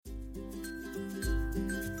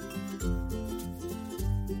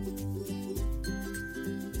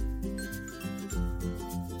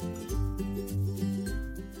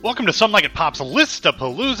Welcome to Some Like It Pop's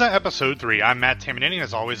List-a-Palooza, Episode 3. I'm Matt Tamanini, and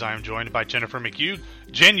as always, I am joined by Jennifer McHugh.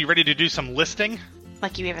 Jen, you ready to do some listing?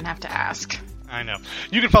 Like you even have to ask. I know.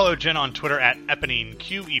 You can follow Jen on Twitter at EPONINEQ,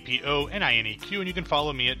 EPONINEQ, and you can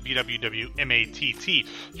follow me at BWWMATT.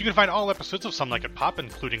 You can find all episodes of Some Like It Pop,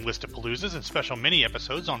 including List-a-Paloozas and special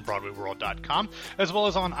mini-episodes on BroadwayWorld.com, as well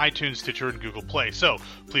as on iTunes, Stitcher, and Google Play. So,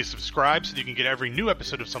 please subscribe so that you can get every new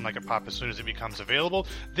episode of Some Like It Pop as soon as it becomes available.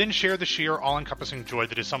 Then share the sheer, all-encompassing joy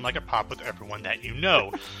that is Some Like It Pop with everyone that you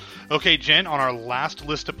know. Okay, Jen, on our last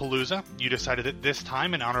List-a-Palooza, you decided that this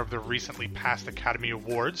time, in honor of the recently passed Academy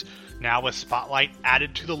Awards, now a spotlight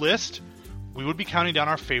added to the list, we would be counting down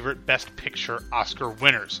our favorite Best Picture Oscar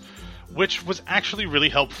winners, which was actually really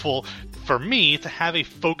helpful for me to have a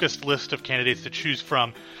focused list of candidates to choose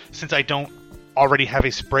from, since I don't already have a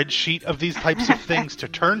spreadsheet of these types of things to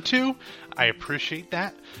turn to. I appreciate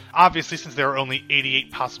that. Obviously, since there are only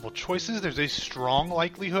 88 possible choices, there's a strong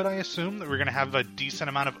likelihood, I assume, that we're going to have a decent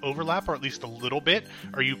amount of overlap, or at least a little bit.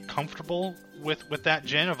 Are you comfortable with that,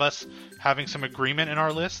 Jen, of us having some agreement in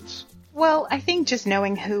our lists? Well, I think just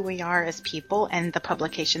knowing who we are as people and the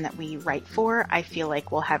publication that we write for, I feel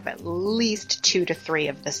like we'll have at least 2 to 3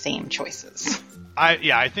 of the same choices.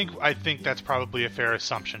 I think that's probably a fair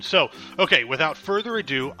assumption. So, okay, without further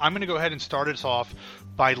ado, I'm going to go ahead and start us off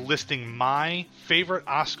by listing my favorite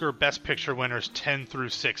Oscar Best Picture winners 10 through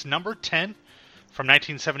 6. Number 10 from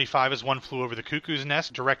 1975 is One Flew Over the Cuckoo's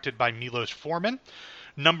Nest, directed by Milos Forman.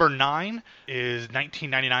 Number 9 is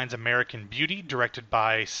 1999's American Beauty, directed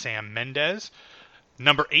by Sam Mendes.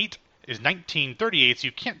 Number 8 is 1938's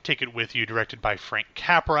You Can't Take It With You, directed by Frank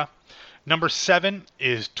Capra. Number 7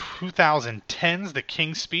 is 2010's The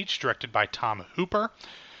King's Speech, directed by Tom Hooper.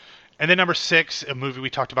 And then number 6, a movie we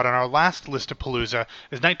talked about on our last List-a-Palooza,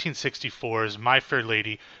 is 1964's My Fair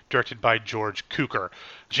Lady, directed by George Cukor.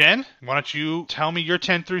 Jen, why don't you tell me your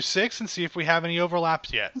 10 through 6 and see if we have any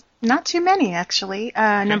overlaps yet? Not too many, actually.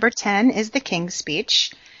 Okay. Number 10 is The King's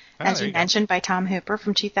Speech, as you mentioned, by Tom Hooper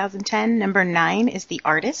from 2010. Number 9 is The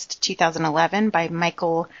Artist, 2011, by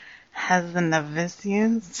Michael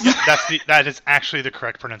Hazanavicius. That is actually the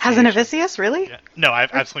correct pronunciation. Hazanavicius, really? Yeah. No, I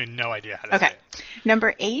have absolutely no idea how to say it.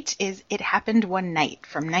 Number 8 is It Happened One Night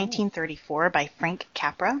from 1934 by Frank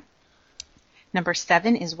Capra. Number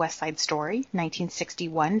 7 is West Side Story,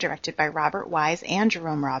 1961, directed by Robert Wise and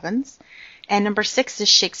Jerome Robbins. And number 6 is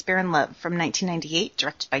Shakespeare in Love from 1998,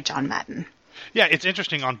 directed by John Madden. Yeah, it's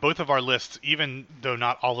interesting on both of our lists, even though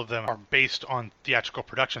not all of them are based on theatrical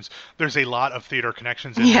productions, there's a lot of theater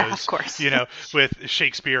connections in those. Yeah, of course. With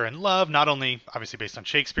Shakespeare in Love, not only obviously based on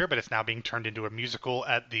Shakespeare, but it's now being turned into a musical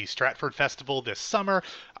at the Stratford Festival this summer.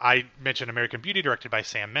 I mentioned American Beauty, directed by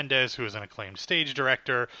Sam Mendes, who is an acclaimed stage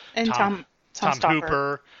director. And Tom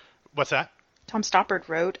Hooper. What's that? Tom Stoppard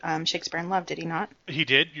wrote Shakespeare in Love, did he not? He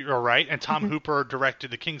did, you're right. And Tom Hooper directed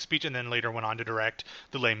The King's Speech and then later went on to direct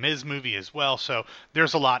the Les Mis movie as well. So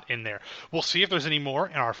there's a lot in there. We'll see if there's any more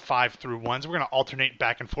in our 5 through 1s. We're going to alternate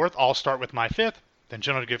back and forth. I'll start with my 5th, then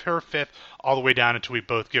Jen will give her 5th, all the way down until we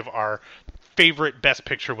both give our favorite Best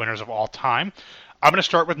Picture winners of all time. I'm going to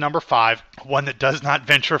start with number 5, one that does not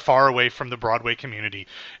venture far away from the Broadway community,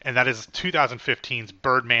 and that is 2015's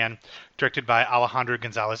Birdman, directed by Alejandro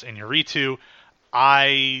González Iñárritu.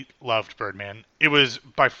 I loved Birdman. It was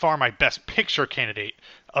by far my Best Picture candidate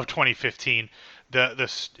of 2015.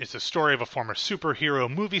 It's a story of a former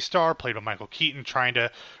superhero movie star played by Michael Keaton trying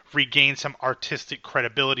to regain some artistic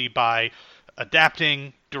credibility by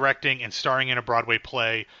adapting, directing, and starring in a Broadway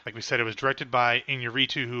play. Like we said, it was directed by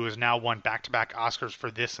Iñárritu, who has now won back-to-back Oscars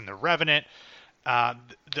for this and The Revenant.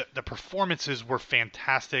 The performances were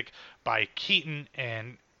fantastic by Keaton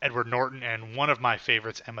and Edward Norton, and one of my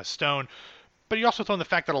favorites, Emma Stone. But you also throw in the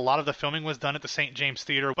fact that a lot of the filming was done at the St. James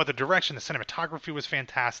Theater, but the direction, the cinematography was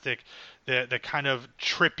fantastic. The kind of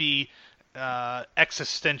trippy,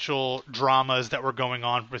 existential dramas that were going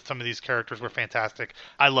on with some of these characters were fantastic.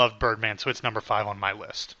 I loved Birdman, so it's number 5 on my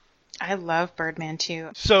list. I love Birdman,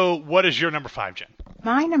 too. So what is your number 5, Jen?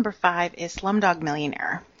 My number 5 is Slumdog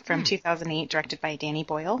Millionaire from 2008, directed by Danny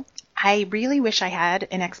Boyle. I really wish I had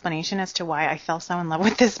an explanation as to why I fell so in love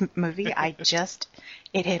with this movie.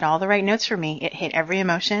 It hit all the right notes for me. It hit every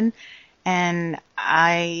emotion, and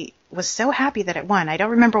I was so happy that it won. I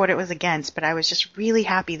don't remember what it was against, but I was just really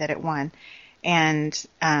happy that it won. And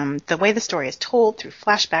the way the story is told through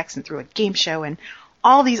flashbacks and through a game show and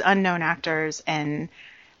all these unknown actors, and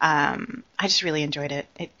I just really enjoyed it.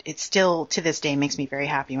 It still, to this day, makes me very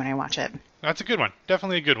happy when I watch it. That's a good one.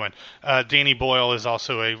 Definitely a good one. Danny Boyle is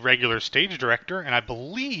also a regular stage director, and I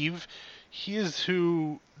believe He is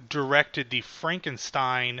who directed the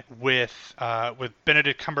Frankenstein with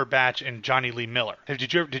Benedict Cumberbatch and Johnny Lee Miller.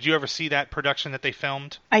 Did you ever see that production that they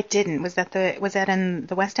filmed? I didn't. Was that in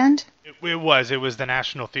the West End? It was the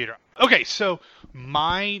National Theater. Okay, so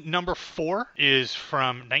my number 4 is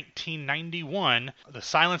from 1991, The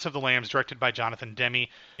Silence of the Lambs, directed by Jonathan Demme.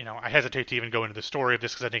 I hesitate to even go into the story of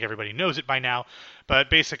this because I think everybody knows it by now, but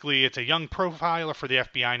basically it's a young profiler for the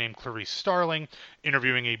FBI named Clarice Starling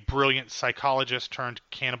interviewing a brilliant psychologist turned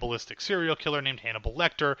cannibalistic serial killer named Hannibal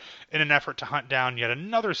Lecter in an effort to hunt down yet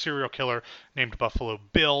another serial killer named Buffalo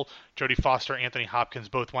Bill. Jodie Foster and Anthony Hopkins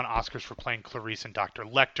both won Oscars for playing Clarice and Dr.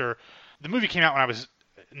 Lecter. The movie came out when I was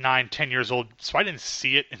 9, 10 years old, so I didn't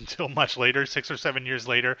see it until much later, 6 or 7 years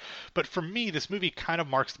later. But for me, this movie kind of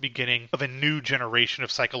marks the beginning of a new generation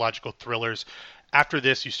of psychological thrillers. After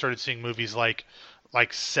this, you started seeing movies like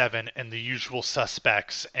Seven and The Usual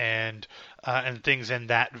Suspects and things in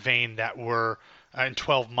that vein that were and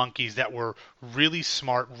 12 Monkeys that were really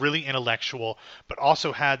smart, really intellectual, but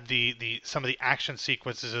also had the some of the action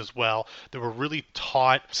sequences as well that were really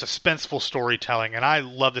taut, suspenseful storytelling. And I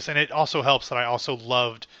love this. And it also helps that I also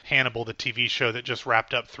loved Hannibal, the TV show that just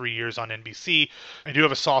wrapped up 3 years on NBC. I do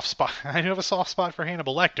have a soft spot. I do have a soft spot for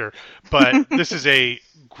Hannibal Lecter, but this is a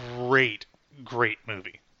great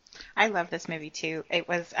movie. I love this movie too. It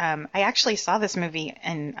was I actually saw this movie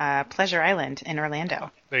in Pleasure Island in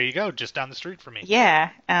Orlando. There you go, just down the street from me. Yeah,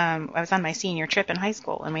 I was on my senior trip in high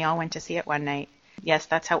school, and we all went to see it one night. Yes,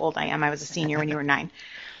 that's how old I am. I was a senior when you were 9.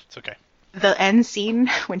 It's okay. The end scene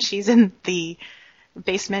when she's in the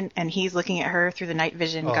basement and he's looking at her through the night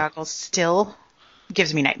vision goggles still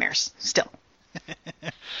gives me nightmares. Still.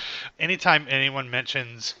 Anytime anyone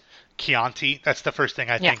mentions Chianti, that's the first thing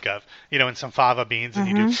I think of. In some fava beans, and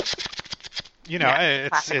you do,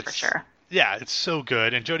 classic for sure. Yeah, it's so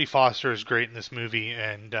good, and Jodie Foster is great in this movie,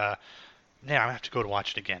 and I'm gonna have to go to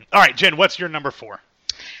watch it again. All right, Jen, what's your number 4?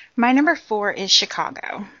 My number 4 is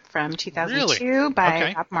Chicago from 2002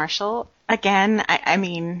 by Rob Marshall. Again, I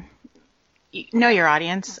mean, you know your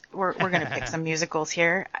audience. We're gonna pick some musicals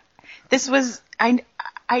here. This was I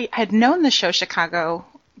had known the show Chicago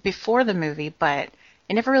before the movie, but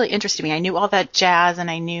it never really interested me. I knew all that jazz, and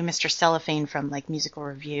I knew Mr. Cellophane from musical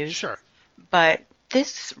reviews. Sure. But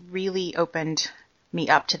this really opened me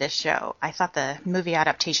up to this show. I thought the movie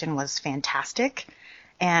adaptation was fantastic,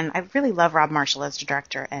 and I really love Rob Marshall as the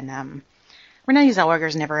director. And Renee Zellweger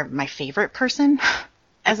is never my favorite person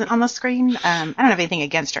on the screen. I don't have anything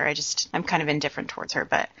against her. I'm kind of indifferent towards her.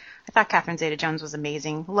 But I thought Catherine Zeta-Jones was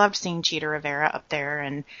amazing. Loved seeing Cheetah Rivera up there,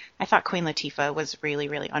 and I thought Queen Latifah was really,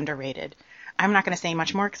 really underrated. I'm not going to say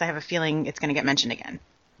much more because I have a feeling it's going to get mentioned again.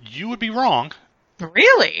 You would be wrong.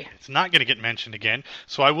 Really? It's not going to get mentioned again.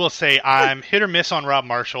 So I will say I'm hit or miss on Rob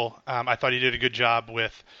Marshall. I thought he did a good job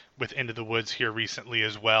with Into the Woods here recently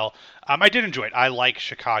as well. I did enjoy it. I like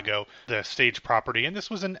Chicago, the stage property, and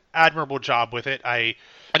this was an admirable job with it. I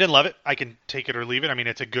didn't love it. I can take it or leave it. I mean,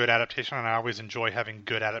 it's a good adaptation, and I always enjoy having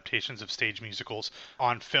good adaptations of stage musicals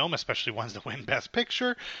on film, especially ones that win Best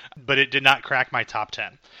Picture, but it did not crack my top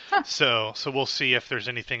 10. Huh. So we'll see if there's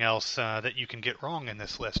anything else that you can get wrong in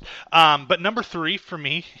this list. But number 3 for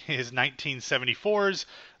me is 1974's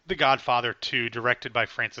The Godfather 2, directed by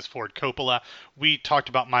Francis Ford Coppola. We talked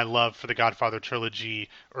about my love for the Godfather trilogy,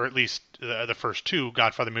 or at least the first 2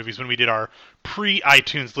 Godfather movies, when we did our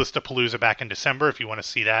pre-iTunes Listapalooza back in December. If you want to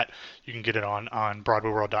see that, you can get it on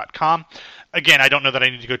BroadwayWorld.com. Again, I don't know that I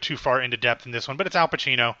need to go too far into depth in this one, but it's Al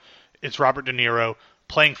Pacino, it's Robert De Niro,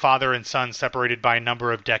 playing father and son separated by a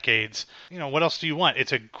number of decades. What else do you want?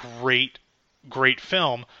 It's a great, great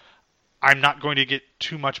film. I'm not going to get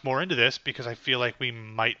too much more into this because I feel like we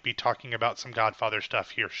might be talking about some Godfather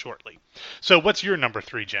stuff here shortly. So what's your number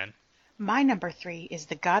 3, Jen? My number 3 is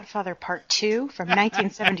The Godfather Part 2 from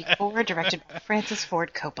 1974, directed by Francis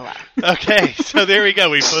Ford Coppola. Okay, so there we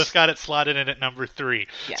go. We both got it slotted in at number 3.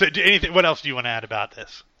 Yeah. So what else do you want to add about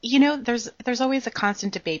this? There's always a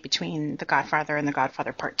constant debate between The Godfather and The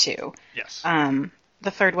Godfather Part 2. Yes.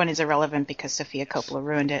 The third one is irrelevant because Sofia Coppola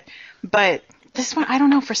ruined it. But this one, I don't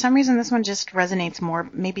know, for some reason this one just resonates more.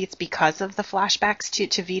 Maybe it's because of the flashbacks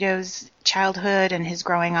to Vito's childhood and his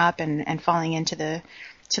growing up and falling into the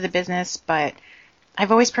business, but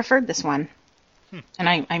I've always preferred this one.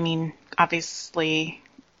 And I mean, obviously,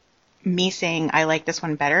 me saying I like this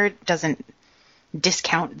one better doesn't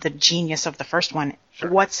discount the genius of the first one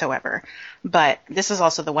whatsoever. But this is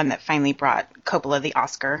also the one that finally brought Coppola the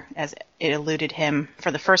Oscar, as it eluded him for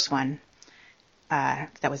the first one.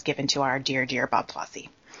 That was given to our dear, dear Bob Fosse.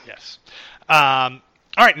 Yes. All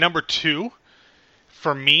right, number 2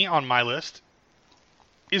 for me on my list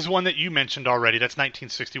is one that you mentioned already. That's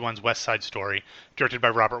 1961's West Side Story, directed by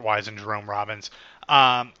Robert Wise and Jerome Robbins.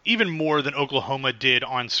 Even more than Oklahoma did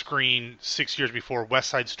on screen 6 years before, West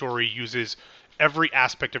Side Story uses every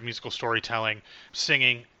aspect of musical storytelling,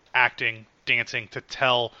 singing, acting, dancing, to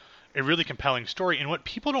tell a really compelling story. And what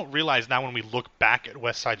people don't realize now when we look back at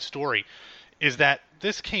West Side Story is that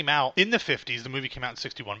this came out in the 50s. The movie came out in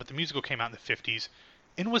 61, but the musical came out in the 50s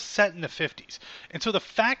and was set in the 50s. And so the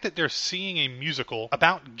fact that they're seeing a musical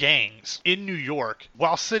about gangs in New York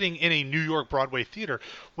while sitting in a New York Broadway theater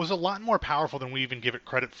was a lot more powerful than we even give it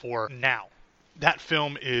credit for now. That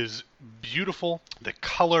film is beautiful. The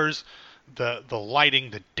colors, the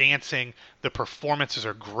lighting, the dancing, the performances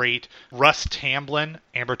are great. Russ Tamblyn,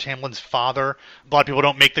 Amber Tamblin's father. A lot of people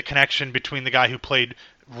don't make the connection between the guy who played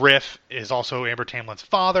Riff is also Amber Tamblin's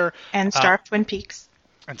father. And star of Twin Peaks.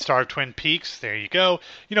 And star of Twin Peaks. There you go.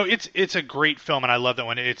 You know, it's a great film, and I love that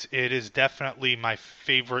one. It is definitely my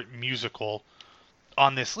favorite musical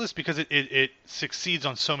on this list because it succeeds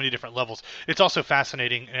on so many different levels. It's also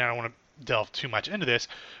fascinating, and I don't want to delve too much into this,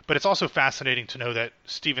 but it's also fascinating to know that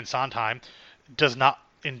Stephen Sondheim does not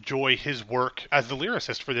enjoy his work as the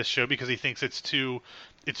lyricist for this show because he thinks it's too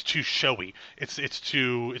showy.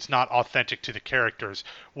 It's not authentic to the characters.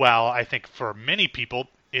 While I think for many people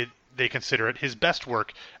they consider it his best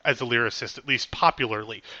work as a lyricist, at least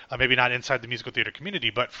popularly. Maybe not inside the musical theater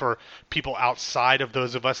community, but for people outside of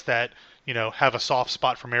those of us that, you know, have a soft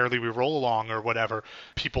spot for Merrily We Roll Along or whatever,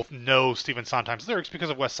 people know Stephen Sondheim's lyrics because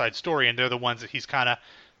of West Side Story, and they're the ones that he's kind of,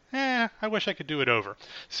 I wish I could do it over.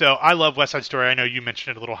 So I love West Side Story. I know you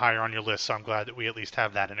mentioned it a little higher on your list, so I'm glad that we at least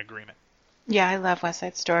have that in agreement. Yeah, I love West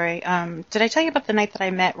Side Story. Did I tell you about the night that I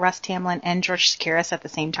met Russ Tamblyn and George Chakiris at the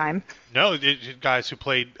same time? No, the guys who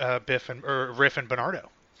played Riff and Bernardo.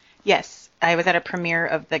 Yes, I was at a premiere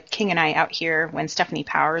of The King and I out here when Stephanie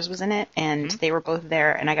Powers was in it, and they were both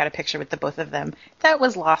there, and I got a picture with the both of them. That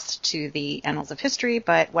was lost to the annals of history,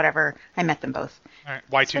 but whatever. I met them both. All right,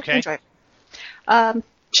 Y2K? So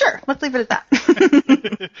sure, let's leave it at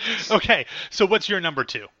that. Okay, so what's your number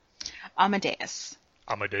 2? Amadeus.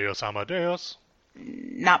 Amadeus.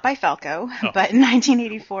 Not by Falco, but in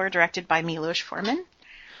 1984, directed by Milos Forman.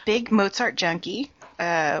 Big Mozart junkie.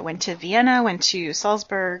 Went to Vienna, went to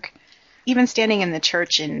Salzburg. Even standing in the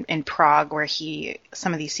church in Prague where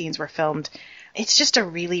some of these scenes were filmed. It's just a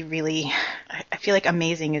really, really, I feel like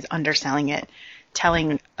amazing is underselling it,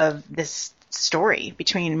 telling of this story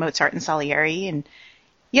between Mozart and Salieri. And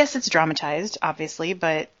yes, it's dramatized, obviously,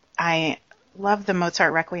 but I love the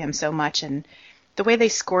Mozart Requiem so much, and the way they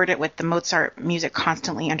scored it with the Mozart music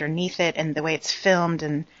constantly underneath it, and the way it's filmed,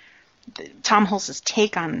 and Tom Hulce's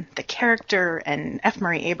take on the character, and F.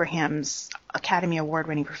 Murray Abraham's Academy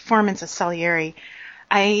Award-winning performance as Salieri.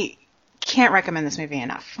 I can't recommend this movie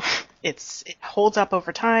enough. It holds up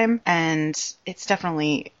over time, and it's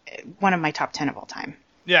definitely one of my top 10 of all time.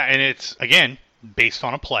 Yeah, and it's, again, based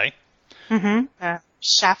on a play.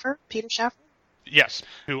 Schaffer, Peter Schaffer? Yes,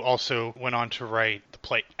 who also went on to write the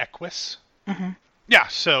play Equus. Mm-hmm. Yeah,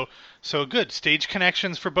 so good. Stage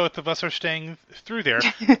connections for both of us are staying through there.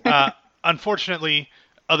 Unfortunately,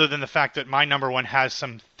 other than the fact that my number 1 has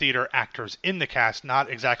some theater actors in the cast, not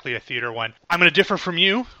exactly a theater one, I'm going to differ from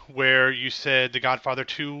you, where you said The Godfather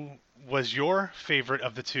 2 was your favorite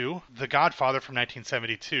of the two. The Godfather from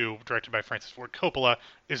 1972, directed by Francis Ford Coppola,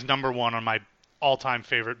 is number 1 on my all-time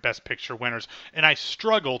favorite Best Picture winners, and I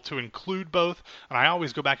struggle to include both, and I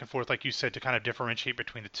always go back and forth, like you said, to kind of differentiate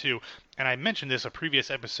between the two. And I mentioned this a previous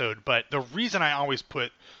episode, but the reason I always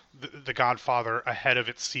put the Godfather ahead of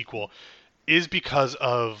its sequel is because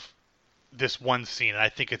of this one scene. And I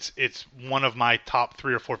think it's one of my top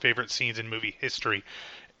 3 or 4 favorite scenes in movie history,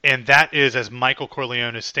 and that is as Michael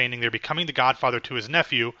Corleone is standing there becoming the Godfather to his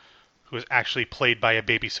nephew, who is actually played by a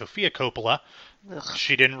baby Sofia Coppola. Ugh.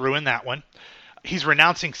 She didn't ruin that one. He's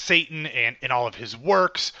renouncing Satan and all of his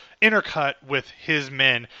works, intercut with his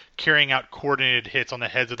men carrying out coordinated hits on the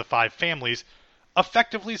heads of the 5 families,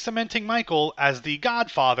 effectively cementing Michael as the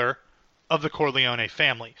godfather of the Corleone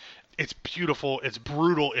family. It's beautiful, it's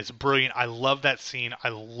brutal, it's brilliant. I love that scene. I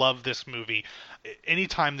love this movie.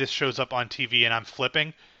 Anytime this shows up on TV and I'm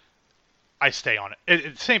flipping, I stay on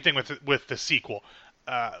it. Same thing with the sequel,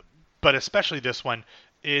 but especially this one.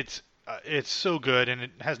 It's so good, and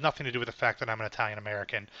it has nothing to do with the fact that I'm an Italian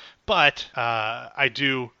American. But I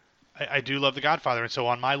do love The Godfather, and so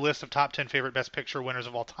on my list of top 10 favorite Best Picture winners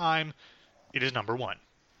of all time, it is number 1.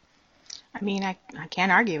 I mean, I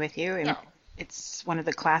can't argue with you. No. It's one of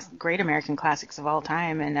the great American classics of all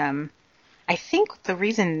time, and I think the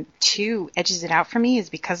reason 2 edges it out for me is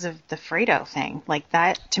because of the Fredo thing. Like,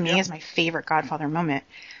 that to me is my favorite Godfather moment.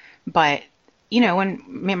 But when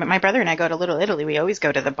my brother and I go to Little Italy, we always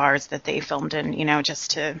go to the bars that they filmed in,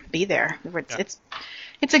 just to be there.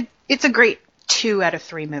 It's a great 2 out of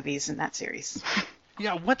 3 movies in that series.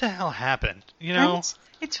 Yeah, what the hell happened? Right?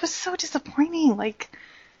 It was so disappointing.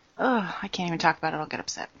 I can't even talk about it. I'll get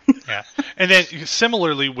upset. Yeah. And then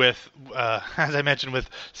similarly with, as I mentioned with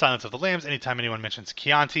Silence of the Lambs, anytime anyone mentions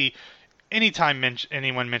Chianti, anytime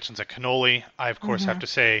anyone mentions a cannoli, I, of course, have to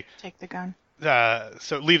say... Take the gun.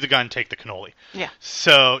 So leave the gun, take the cannoli. Yeah.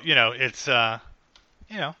 So, it's, it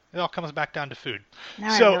all comes back down to food.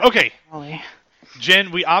 Okay.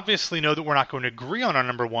 Jen, we obviously know that we're not going to agree on our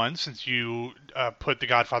number one since you put The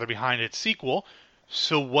Godfather behind its sequel.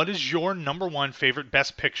 So what is your number one favorite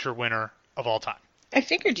Best Picture winner of all time? I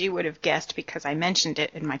figured you would have guessed because I mentioned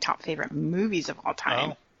it in my top favorite movies of all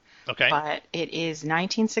time. Oh, okay. But it is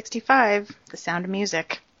 1965, The Sound of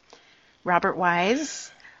Music. Robert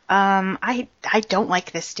Wise. I don't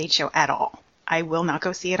like this stage show at all. I will not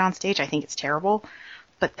go see it on stage. I think it's terrible.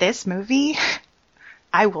 But this movie,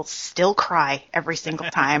 I will still cry every single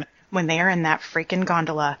time when they are in that freaking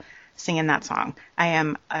gondola singing that song. I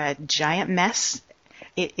am a giant mess.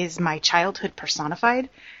 It is my childhood personified,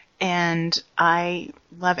 and I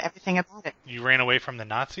love everything about it. You ran away from the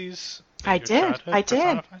Nazis? I did.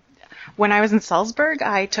 When I was in Salzburg,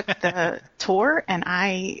 I took the tour, and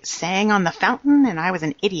I sang on the fountain, and I was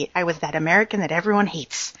an idiot. I was that American that everyone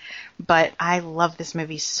hates. But I love this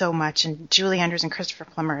movie so much, and Julie Andrews and Christopher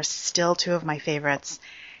Plummer are still 2 of my favorites.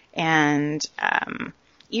 And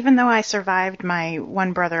even though I survived my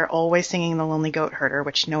one brother always singing The Lonely Goat Herder,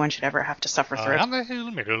 which no one should ever have to suffer through.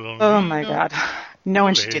 Oh my God. No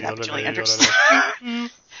one should do that with Julie Andrews.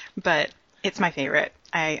 But it's my favorite.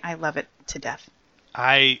 I love it to death.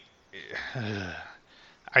 I'm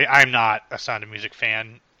not a Sound of Music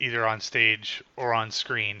fan, either on stage or on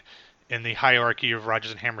screen. In the hierarchy of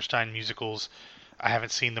Rodgers and Hammerstein musicals, I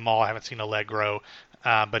haven't seen them all. I haven't seen Allegro,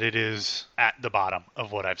 but it is at the bottom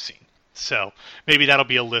of what I've seen. So maybe that'll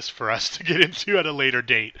be a list for us to get into at a later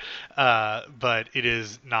date. But it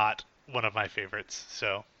is not one of my favorites.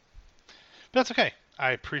 So but that's okay.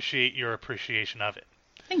 I appreciate your appreciation of it.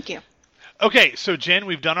 Thank you. Okay, so Jen,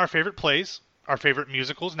 we've done our favorite plays, our favorite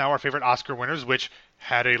musicals, now our favorite Oscar winners, which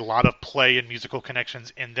had a lot of play and musical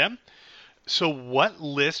connections in them. So what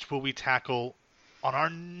list will we tackle on our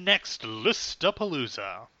next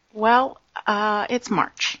Listapalooza? Well, it's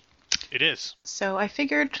March. It is. So I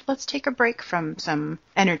figured let's take a break from some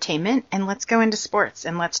entertainment and let's go into sports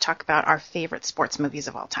and let's talk about our favorite sports movies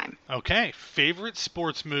of all time. Okay, favorite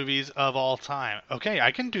sports movies of all time. Okay,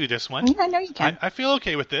 I can do this one. Yeah, I know you can. I feel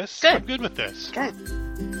okay with this. Good. I'm good with this. Good.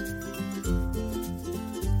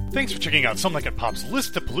 Thanks for checking out Some Like It Pop's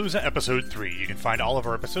Listapalooza Episode 3. You can find all of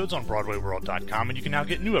our episodes on BroadwayWorld.com, and you can now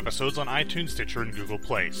get new episodes on iTunes, Stitcher, and Google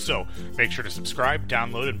Play. So, make sure to subscribe,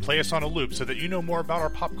 download, and play us on a loop so that you know more about our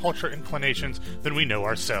pop culture inclinations than we know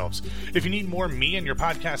ourselves. If you need more me and your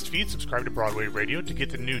podcast feed, subscribe to Broadway Radio to get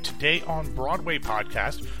the new Today on Broadway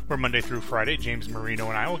podcast, where Monday through Friday, James Marino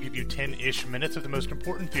and I will give you 10-ish minutes of the most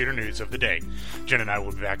important theater news of the day. Jen and I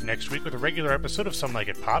will be back next week with a regular episode of Some Like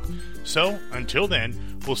It Pop. So, until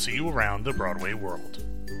then, we'll see you around the Broadway world.